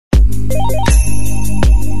Welcome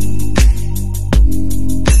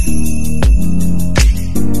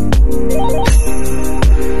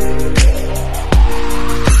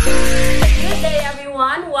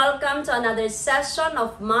to another session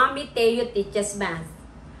of MAmiTEO Teaches Math.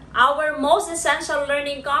 Our most essential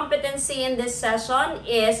learning competency in this session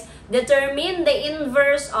is determine the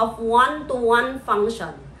inverse of one-to-one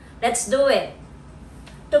function. Let's do it.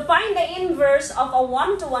 To find the inverse of a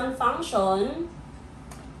one-to-one function,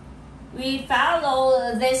 we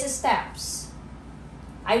follow these steps.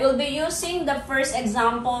 I will be using the first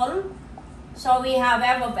example. So we have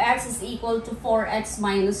f of x is equal to 4x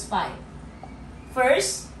minus 5.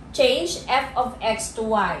 First, change f of x to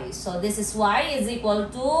y. So this is y is equal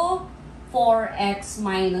to 4x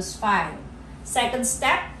minus 5. Second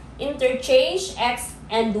step, interchange x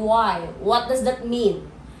and y. What does that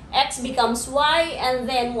mean? X becomes y and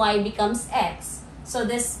then y becomes x. So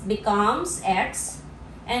this becomes x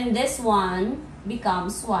and this one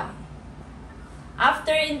becomes y.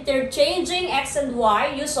 After interchanging x and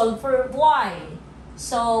y, you solve for y.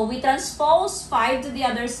 So we transpose 5 to the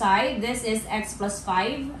other side. This is x plus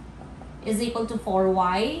 5 is equal to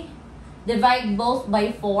 4y. Divide both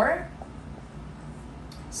by 4.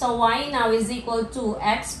 So y now is equal to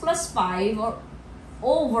x plus 5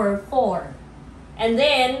 over 4. And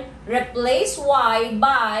then replace y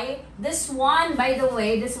by this one. By the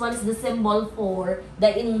way, this one is the symbol for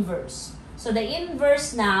the inverse. So the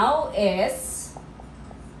inverse now is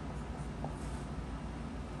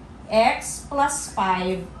x plus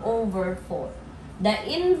 5 over 4. The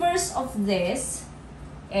inverse of this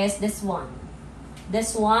is this one.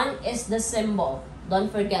 This one is the symbol.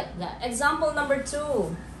 Don't forget that. Example number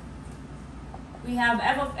 2. We have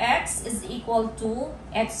f of x is equal to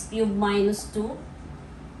x cubed minus 2.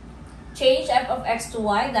 Change f of x to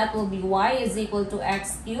y. That will be y is equal to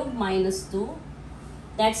x cubed minus 2.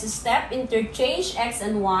 Next step, interchange x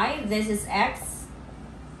and y. This is x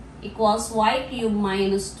equals y cubed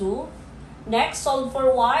minus 2. Next, solve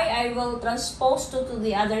for y. I will transpose 2 to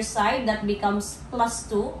the other side. That becomes plus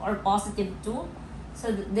 2 or positive 2.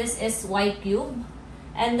 So this is y cubed.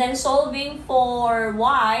 And then solving for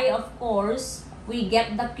y, of course, we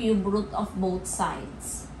get the cube root of both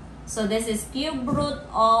sides. So this is cube root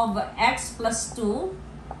of x plus 2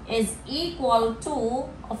 is equal to,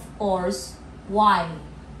 of course, y.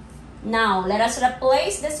 Now, let us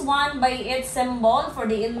replace this one by its symbol for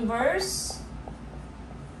the inverse.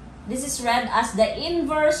 This is read as the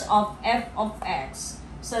inverse of f of x.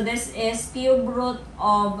 So this is cube root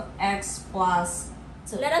of x plus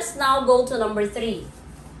 2. Let us now go to number 3.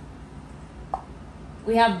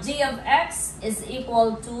 We have g of x is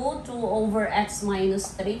equal to 2 over x minus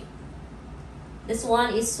 3. This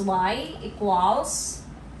one is y equals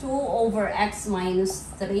 2 over x minus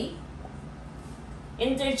 3.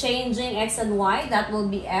 Interchanging x and y, that will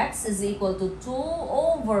be x is equal to 2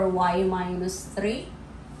 over y minus 3.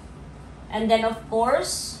 And then, of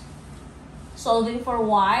course, solving for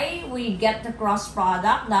y, we get the cross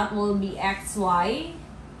product. That will be xy.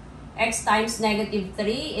 X times negative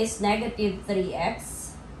 3 is negative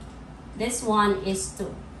 3x. This one is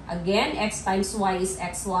 2. Again, x times y is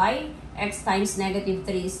xy. X times negative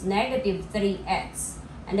 3 is negative 3x.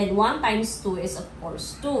 And then 1 times 2 is, of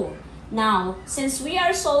course, 2. Now, since we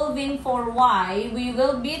are solving for y, we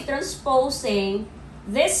will be transposing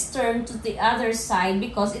this term to the other side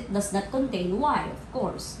because it does not contain y, of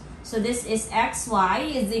course. So this is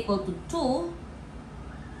xy is equal to 2.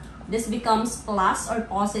 This becomes plus or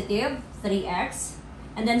positive 3x.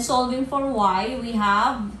 And then solving for y, we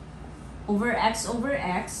have over x.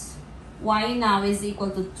 Y now is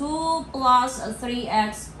equal to 2 plus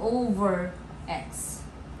 3x over x.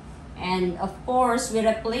 And of course, we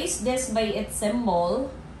replace this by its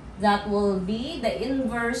symbol. That will be the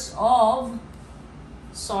inverse of,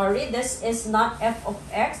 sorry, this is not f of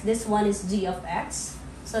x. This one is g of x.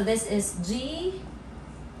 So this is g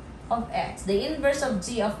of x. The inverse of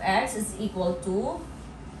g of x is equal to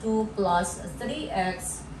 2 plus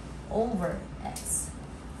 3x over x.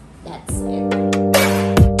 That's it.